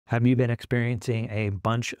Have you been experiencing a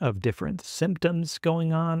bunch of different symptoms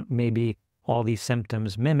going on? Maybe all these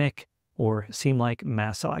symptoms mimic or seem like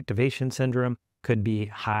mast cell activation syndrome. Could be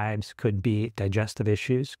hives, could be digestive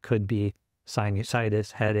issues, could be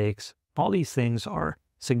sinusitis, headaches. All these things are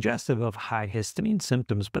suggestive of high histamine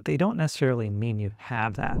symptoms, but they don't necessarily mean you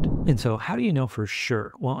have that. And so how do you know for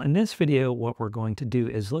sure? Well, in this video, what we're going to do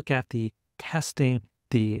is look at the testing,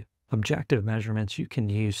 the objective measurements you can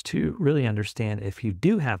use to really understand if you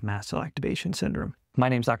do have mast cell activation syndrome. My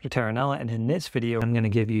name is Dr. Taranella, and in this video, I'm going to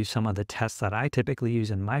give you some of the tests that I typically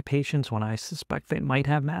use in my patients when I suspect they might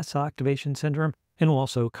have mast cell activation syndrome, and we'll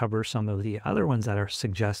also cover some of the other ones that are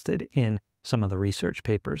suggested in some of the research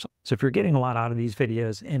papers. So if you're getting a lot out of these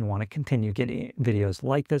videos and want to continue getting videos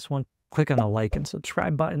like this one, click on the like and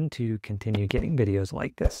subscribe button to continue getting videos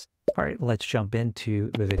like this. All right, let's jump into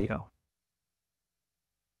the video.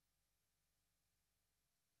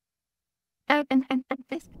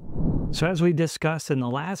 So as we discussed in the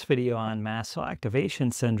last video on mast cell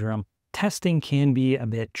activation syndrome, testing can be a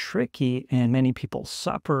bit tricky, and many people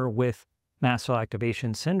suffer with mast cell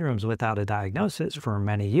activation syndromes without a diagnosis for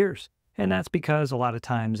many years. And that's because a lot of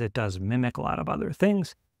times it does mimic a lot of other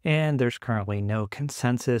things, and there's currently no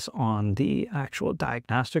consensus on the actual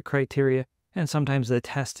diagnostic criteria, and sometimes the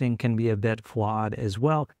testing can be a bit flawed as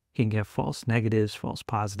well. You can get false negatives, false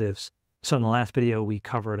positives. So in the last video, we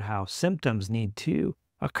covered how symptoms need to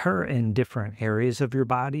occur in different areas of your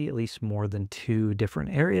body, at least more than 2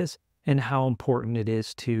 different areas, and how important it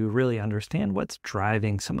is to really understand what's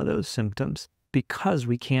driving some of those symptoms, because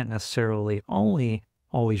we can't necessarily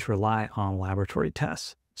always rely on laboratory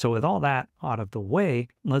tests. So with all that out of the way,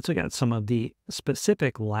 let's look at some of the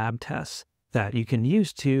specific lab tests that you can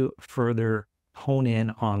use to further hone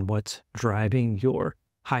in on what's driving your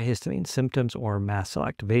high histamine symptoms or mast cell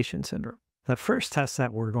activation syndrome. The first test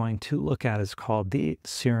that we're going to look at is called the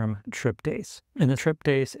serum tryptase. And the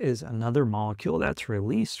tryptase is another molecule that's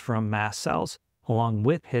released from mast cells along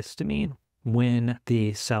with histamine when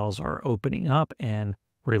the cells are opening up and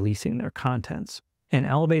releasing their contents. And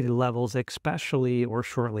elevated levels, especially or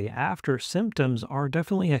shortly after symptoms, are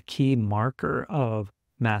definitely a key marker of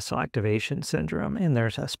mast cell activation syndrome. And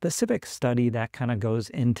there's a specific study that kind of goes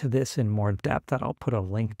into this in more depth that I'll put a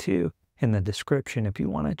link to in the description if you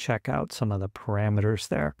want to check out some of the parameters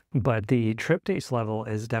there. But the tryptase level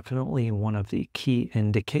is definitely one of the key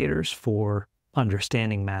indicators for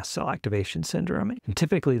understanding mast cell activation syndrome. And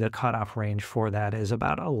typically the cutoff range for that is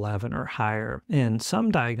about 11 or higher. And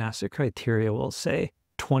some diagnostic criteria will say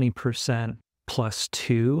 20% plus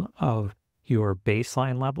 2 of your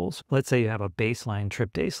baseline levels. Let's say you have a baseline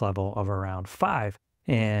tryptase level of around 5,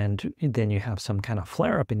 and then you have some kind of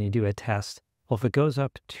flare-up and you do a test. Well, if it goes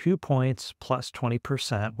up 2 points plus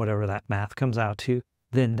 20%, whatever that math comes out to,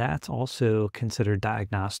 then that's also considered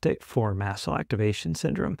diagnostic for mast cell activation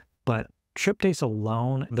syndrome. But tryptase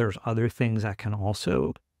alone, there's other things that can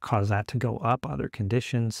also cause that to go up, other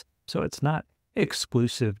conditions. So it's not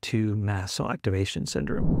exclusive to mast cell activation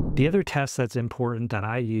syndrome. The other test that's important that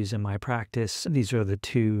I use in my practice, these are the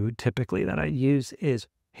 2 typically that I use, is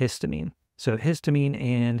histamine. So histamine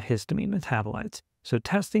and histamine metabolites. So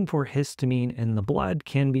testing for histamine in the blood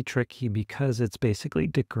can be tricky because it's basically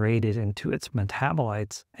degraded into its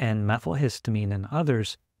metabolites and methylhistamine and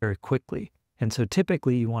others very quickly. And so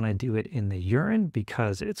typically you want to do it in the urine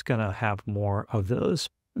because it's going to have more of those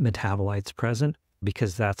metabolites present,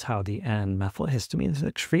 because that's how the N-methylhistamine is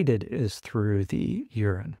excreted, is through the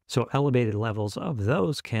urine. So elevated levels of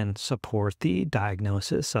those can support the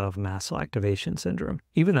diagnosis of mast cell activation syndrome.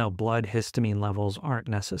 Even though blood histamine levels aren't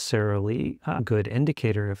necessarily a good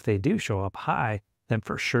indicator, if they do show up high, then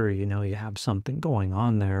for sure you know you have something going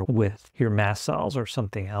on there with your mast cells or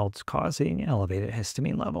something else causing elevated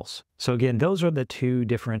histamine levels. So again, those are the 2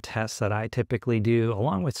 different tests that I typically do,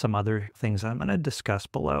 along with some other things I'm going to discuss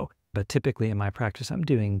below. But typically in my practice, I'm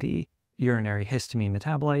doing the urinary histamine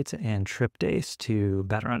metabolites and tryptase to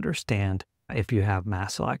better understand if you have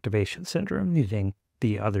mast cell activation syndrome, using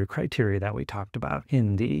the other criteria that we talked about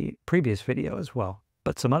in the previous video as well.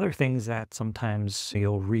 But some other things that sometimes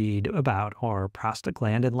you'll read about are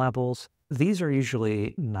prostaglandin levels. These are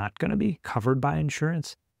usually not going to be covered by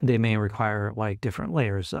insurance. They may require like different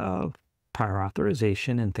layers of prior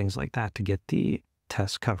authorization and things like that to get the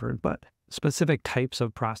test covered. But specific types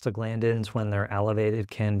of prostaglandins, when they're elevated,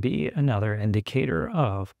 can be another indicator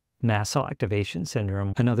of mast cell activation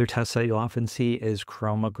syndrome. Another test that you'll often see is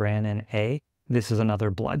chromogranin A. This is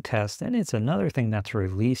another blood test, and it's another thing that's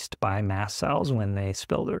released by mast cells when they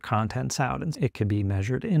spill their contents out, and it could be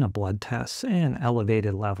measured in a blood test, and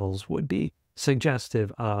elevated levels would be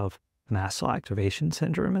suggestive of mast cell activation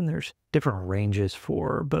syndrome, and there's different ranges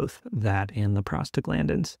for both that and the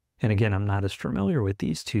prostaglandins. And again, I'm not as familiar with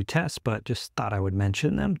these two tests, but just thought I would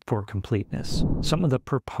mention them for completeness. Some of the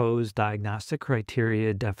proposed diagnostic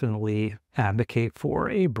criteria definitely advocate for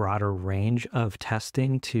a broader range of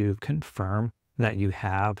testing to confirm that you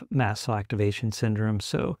have mast cell activation syndrome.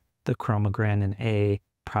 So the chromogranin A,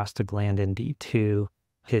 prostaglandin D2,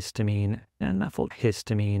 histamine, and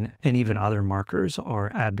methylhistamine, and even other markers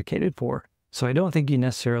are advocated for. So I don't think you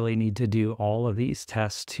necessarily need to do all of these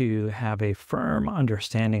tests to have a firm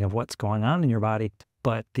understanding of what's going on in your body,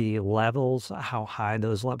 but the levels, how high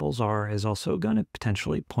those levels are, is also going to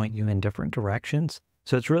potentially point you in different directions.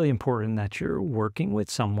 So it's really important that you're working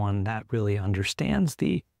with someone that really understands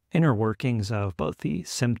the inner workings of both the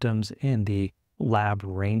symptoms and the lab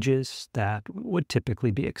ranges that would typically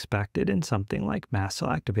be expected in something like mast cell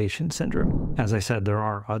activation syndrome. As I said, there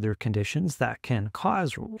are other conditions that can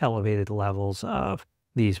cause elevated levels of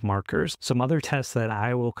these markers. Some other tests that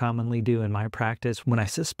I will commonly do in my practice when I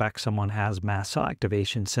suspect someone has mast cell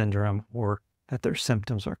activation syndrome or that their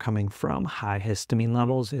symptoms are coming from high histamine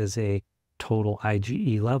levels is a total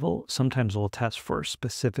IgE level. Sometimes we'll test for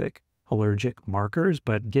specific allergic markers,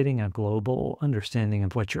 but getting a global understanding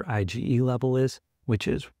of what your IgE level is, which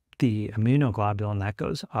is the immunoglobulin that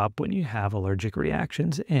goes up when you have allergic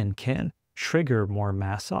reactions and can trigger more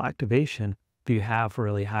mast cell activation. If you have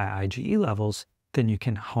really high IgE levels, then you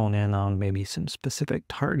can hone in on maybe some specific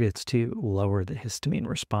targets to lower the histamine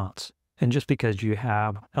response. And just because you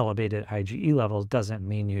have elevated IgE levels doesn't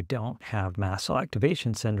mean you don't have mast cell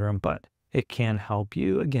activation syndrome, but it can help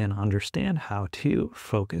you, again, understand how to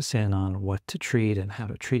focus in on what to treat and how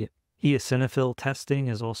to treat it. Eosinophil testing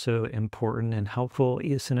is also important and helpful.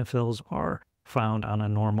 Eosinophils are found on a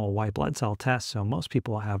normal white blood cell test, so most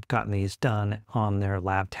people have gotten these done on their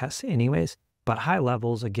lab tests anyways. But high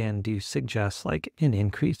levels, again, do suggest like an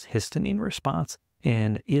increased histamine response.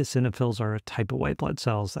 And eosinophils are a type of white blood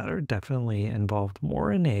cells that are definitely involved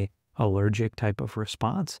more in a allergic type of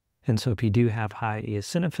response. And so if you do have high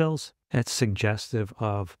eosinophils, it's suggestive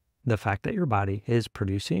of the fact that your body is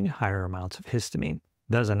producing higher amounts of histamine.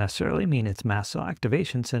 Doesn't necessarily mean it's mast cell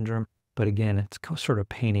activation syndrome, but again, it's sort of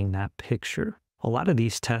painting that picture. A lot of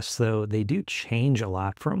these tests, though, they do change a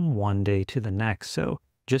lot from one day to the next. So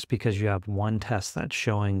just because you have one test that's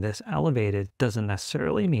showing this elevated doesn't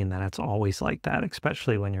necessarily mean that it's always like that,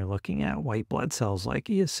 especially when you're looking at white blood cells like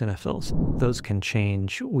eosinophils. Those can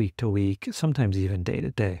change week to week, sometimes even day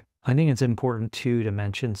to day. I think it's important too to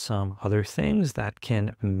mention some other things that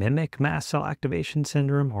can mimic mast cell activation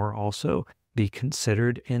syndrome or also be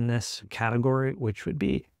considered in this category, which would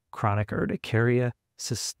be chronic urticaria,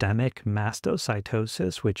 systemic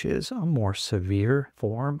mastocytosis, which is a more severe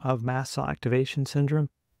form of mast cell activation syndrome.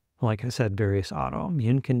 Like I said, various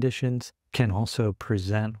autoimmune conditions can also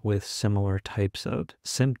present with similar types of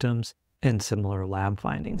symptoms and similar lab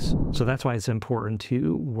findings. So that's why it's important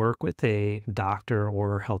to work with a doctor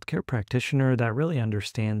or healthcare practitioner that really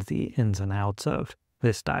understands the ins and outs of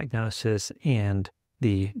this diagnosis and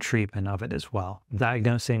the treatment of it as well.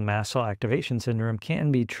 Diagnosing mast cell activation syndrome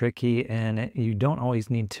can be tricky, and you don't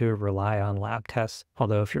always need to rely on lab tests.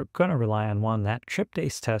 Although if you're going to rely on one, that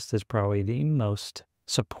tryptase test is probably the most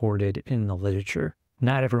supported in the literature.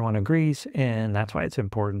 Not everyone agrees, and that's why it's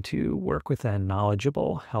important to work with a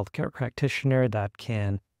knowledgeable healthcare practitioner that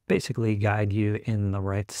can basically guide you in the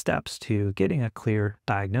right steps to getting a clear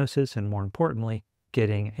diagnosis and, more importantly,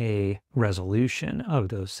 getting a resolution of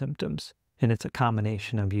those symptoms. And it's a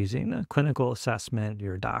combination of using the clinical assessment,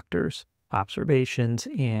 your doctor's observations,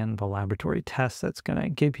 and the laboratory tests that's going to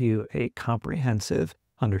give you a comprehensive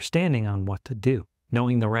understanding on what to do.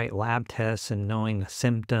 Knowing the right lab tests and knowing the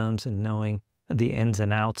symptoms and knowing the ins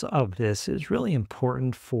and outs of this is really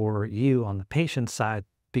important for you on the patient side,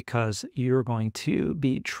 because you're going to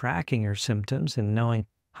be tracking your symptoms, and knowing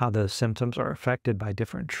how those symptoms are affected by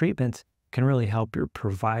different treatments can really help your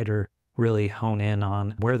provider really hone in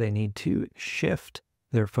on where they need to shift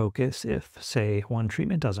their focus. If, say, one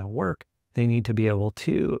treatment doesn't work, they need to be able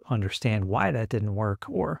to understand why that didn't work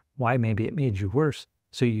or why maybe it made you worse,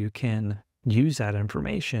 so you can use that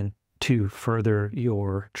information to further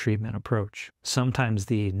your treatment approach. Sometimes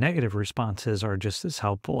the negative responses are just as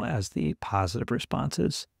helpful as the positive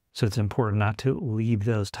responses. So it's important not to leave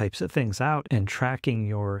those types of things out, and tracking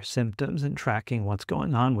your symptoms and tracking what's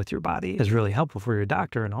going on with your body is really helpful for your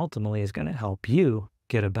doctor, and ultimately is going to help you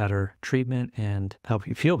get a better treatment and help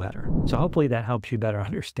you feel better. So hopefully that helps you better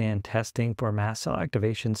understand testing for mast cell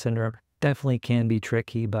activation syndrome. Definitely can be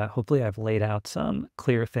tricky, but hopefully I've laid out some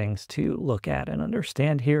clear things to look at and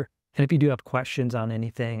understand here. And if you do have questions on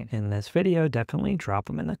anything in this video, definitely drop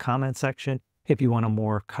them in the comment section. If you want a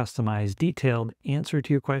more customized, detailed answer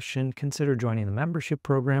to your question, consider joining the membership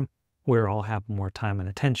program, where I'll have more time and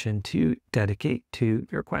attention to dedicate to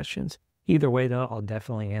your questions. Either way, though, I'll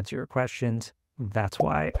definitely answer your questions. That's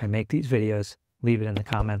why I make these videos. Leave it in the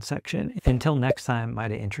comment section. Until next time,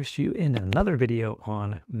 might interest you in another video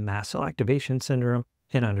on mast cell activation syndrome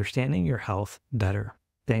and understanding your health better.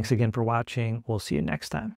 Thanks again for watching. We'll see you next time.